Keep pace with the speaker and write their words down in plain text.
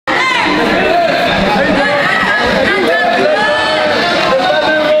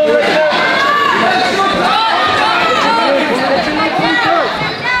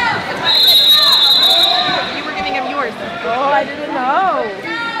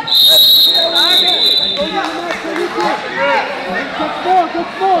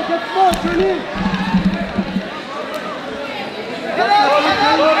turn in.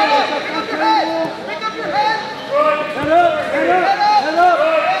 Pick up your head. Head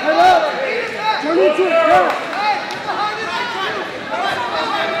up. Turn into it, yeah.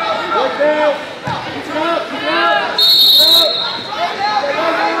 Right there. Keep it up.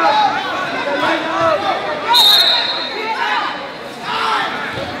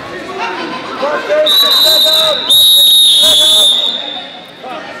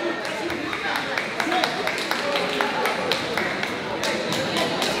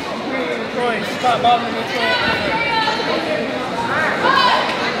 Top, bottom, and neutral.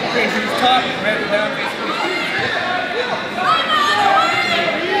 Okay, so he's top, right down, basically.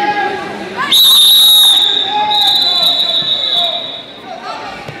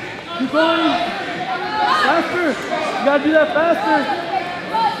 Keep going. Faster. You gotta do that faster.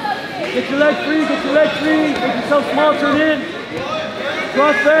 Get your leg free. Make yourself small, turn in.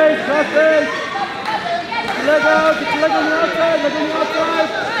 Cross face. Get your leg out. Get your leg on the outside. Get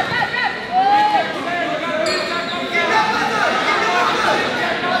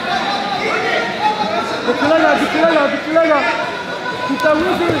your leg out. Keep that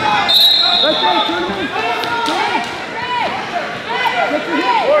wizard. Right there, turn in. Get your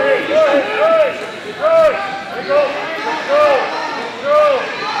hip.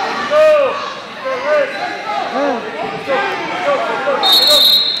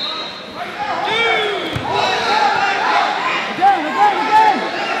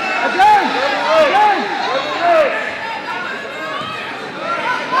 Again.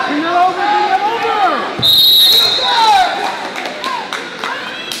 Bring that over.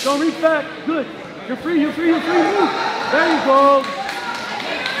 Don't reach back. Good. You're free. Move. There you go.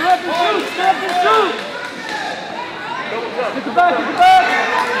 Snap and shoot. Get the back.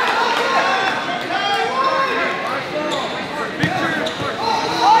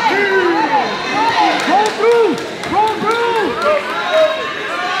 Roll through.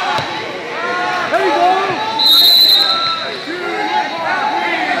 There you go.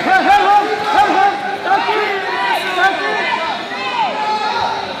 Head up. That's it.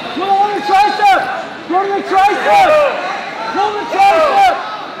 Go on the tricep. Roll the tricep.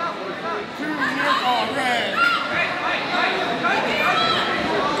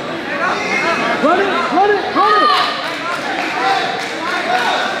 Run it.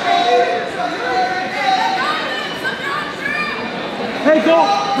 Hey, go.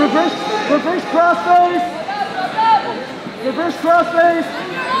 Reverse cross face.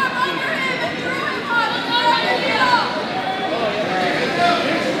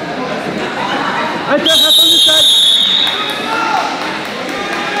 Right there, half on this side.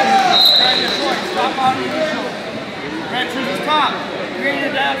 Stop on the neutral. Red to the top. Bring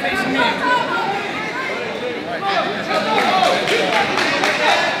it down facing me.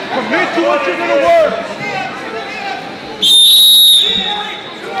 Commit to what you're going to work.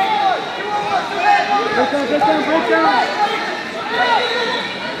 Break down.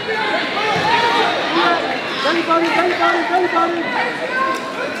 Belly body.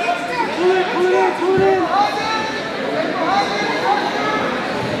 Pull it in.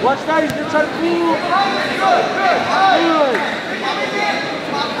 Watch that, he's going to try to pull. Good.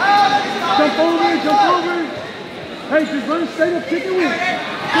 Jump over. Hey, just run straight up, chicken wing.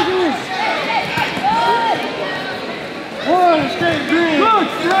 One, straight, good,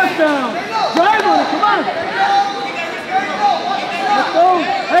 straight down. Drive on it, come on. Let's go.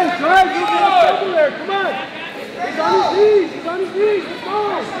 Hey, drive, you get up over there, come on. He's on his knees, let's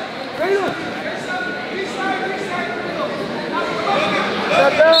go. Straight up.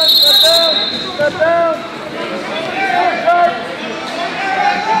 Step down.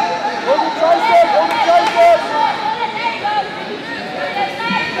 Hold the tricep.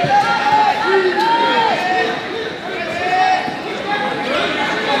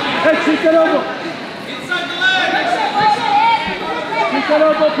 Hey, kick that elbow. Inside the leg. Kick that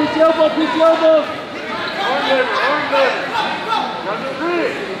elbow, kick the elbow. Arm lever. Number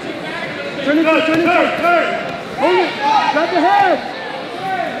 3. Turn it. Hold it. Grab the head.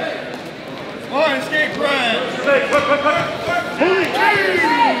 Orange skate press.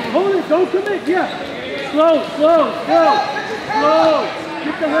 Hold it. Don't commit. Yeah. Slow.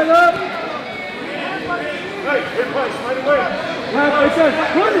 Get the head up. Hey, good place. Right away. Run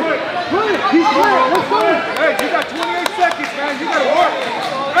it. He's clear. Let's go. Hey, you got 28 seconds, man. You got to work.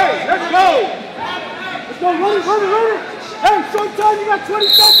 Hey, let's go. Run it. Hey, short time. You got 20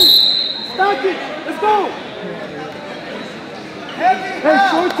 seconds. Stack it. Let's go. Hey,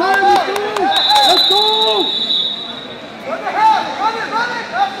 short time. Let's go. Run it.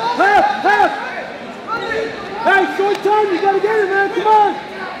 Half. Hey, short time. You got to get it, man. Come on.